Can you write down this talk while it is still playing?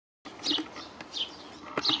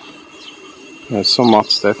Some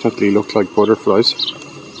moths definitely look like butterflies,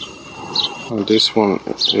 and this one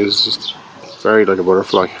is very like a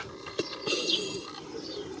butterfly.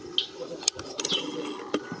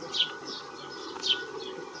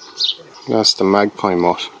 That's the Magpie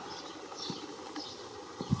moth.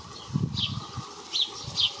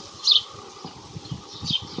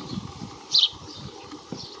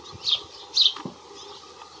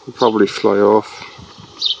 He'll probably fly off.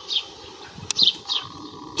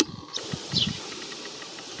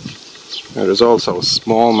 Now, there's also a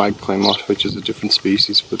small magpie moth, which is a different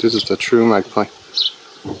species, but this is the true magpie.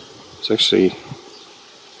 It's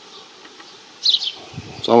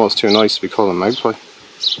almost too nice to be called a magpie.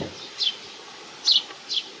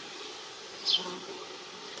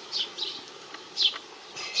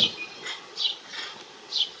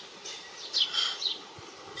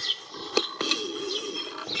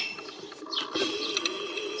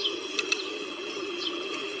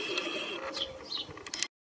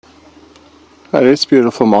 This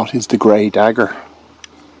beautiful moth is the grey dagger,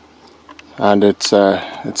 and it's a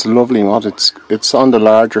lovely moth. It's on the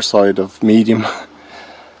larger side of medium,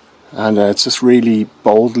 and it's just really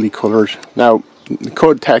boldly coloured. Now, it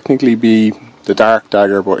could technically be the dark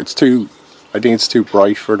dagger, but I think it's too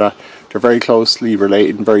bright for that. They're very closely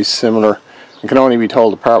related and very similar, and can only be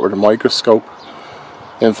told apart with a microscope.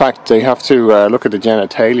 In fact, they have to look at the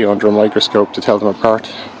genitalia under a microscope to tell them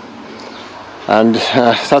apart. And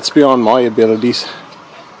that's beyond my abilities.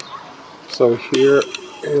 So here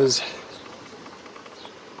is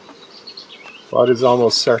what is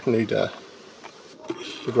almost certainly the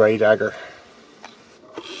grey dagger.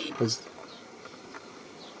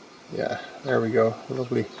 Yeah, there we go,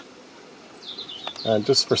 lovely. And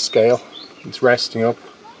just for scale, it's resting up.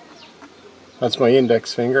 That's my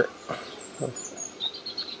index finger.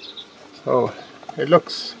 So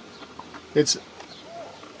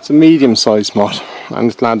it's a medium-sized moth, and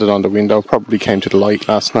it landed on the window, probably came to the light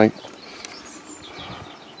last night.